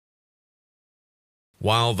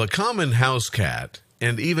While the common house cat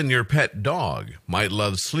and even your pet dog might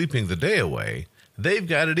love sleeping the day away, they've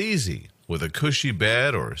got it easy with a cushy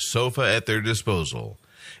bed or sofa at their disposal.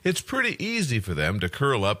 It's pretty easy for them to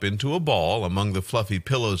curl up into a ball among the fluffy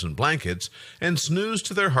pillows and blankets and snooze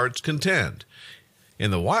to their heart's content. In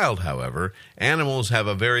the wild, however, animals have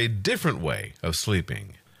a very different way of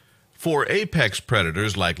sleeping. For apex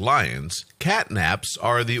predators like lions, cat naps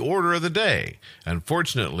are the order of the day.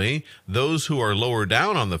 Unfortunately, those who are lower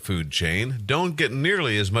down on the food chain don't get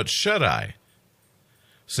nearly as much shut-eye,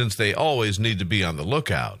 since they always need to be on the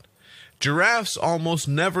lookout. Giraffes almost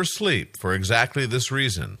never sleep for exactly this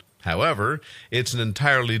reason. However, it's an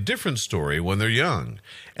entirely different story when they're young,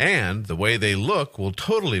 and the way they look will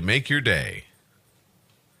totally make your day.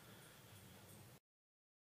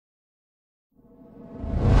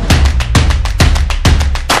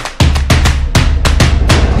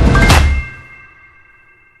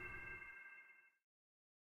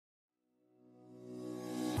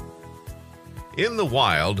 In the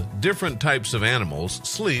wild, different types of animals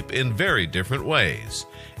sleep in very different ways.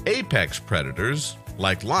 Apex predators,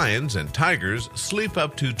 like lions and tigers, sleep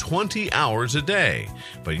up to 20 hours a day,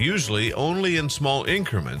 but usually only in small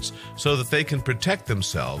increments so that they can protect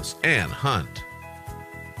themselves and hunt.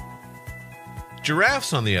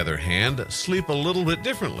 Giraffes, on the other hand, sleep a little bit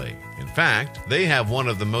differently. In fact, they have one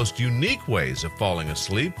of the most unique ways of falling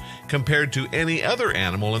asleep compared to any other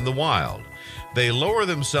animal in the wild. They lower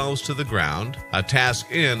themselves to the ground, a task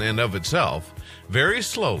in and of itself, very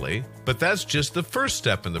slowly, but that's just the first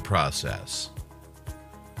step in the process.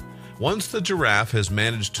 Once the giraffe has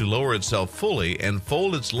managed to lower itself fully and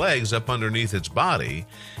fold its legs up underneath its body,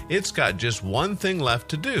 it's got just one thing left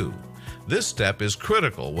to do. This step is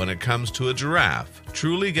critical when it comes to a giraffe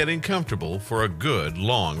truly getting comfortable for a good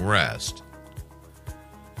long rest.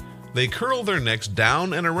 They curl their necks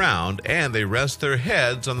down and around, and they rest their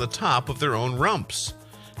heads on the top of their own rumps.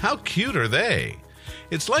 How cute are they?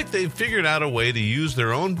 It's like they've figured out a way to use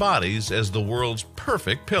their own bodies as the world's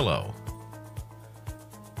perfect pillow.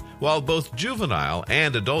 While both juvenile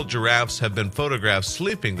and adult giraffes have been photographed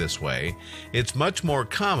sleeping this way, it's much more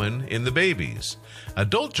common in the babies.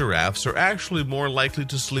 Adult giraffes are actually more likely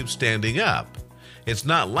to sleep standing up. It's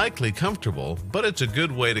not likely comfortable, but it's a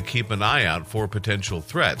good way to keep an eye out for potential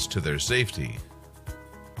threats to their safety.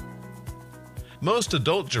 Most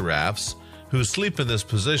adult giraffes who sleep in this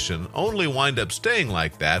position only wind up staying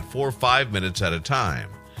like that for 5 minutes at a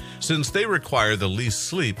time. Since they require the least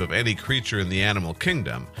sleep of any creature in the animal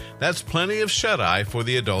kingdom, that's plenty of shut-eye for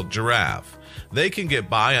the adult giraffe. They can get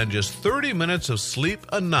by on just 30 minutes of sleep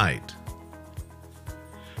a night.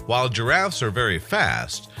 While giraffes are very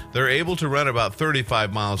fast, they're able to run about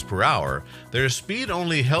 35 miles per hour. Their speed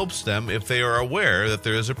only helps them if they are aware that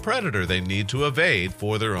there is a predator they need to evade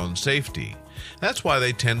for their own safety. That's why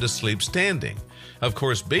they tend to sleep standing. Of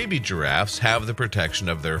course, baby giraffes have the protection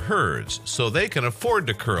of their herds, so they can afford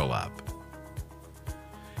to curl up.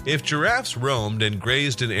 If giraffes roamed and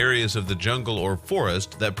grazed in areas of the jungle or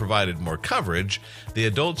forest that provided more coverage, the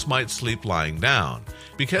adults might sleep lying down.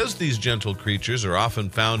 Because these gentle creatures are often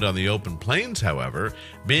found on the open plains, however,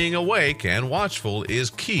 being awake and watchful is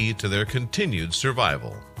key to their continued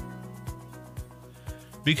survival.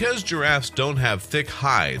 Because giraffes don't have thick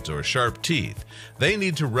hides or sharp teeth, they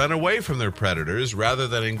need to run away from their predators rather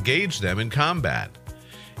than engage them in combat.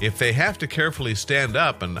 If they have to carefully stand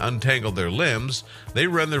up and untangle their limbs, they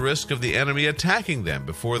run the risk of the enemy attacking them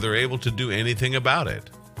before they're able to do anything about it.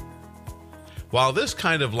 While this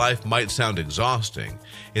kind of life might sound exhausting,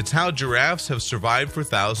 it's how giraffes have survived for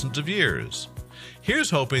thousands of years. Here's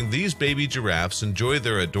hoping these baby giraffes enjoy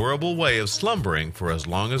their adorable way of slumbering for as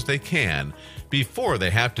long as they can before they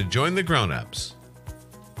have to join the grown-ups.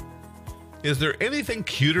 Is there anything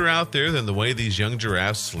cuter out there than the way these young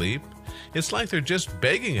giraffes sleep? It's like they're just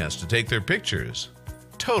begging us to take their pictures.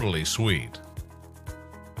 Totally sweet.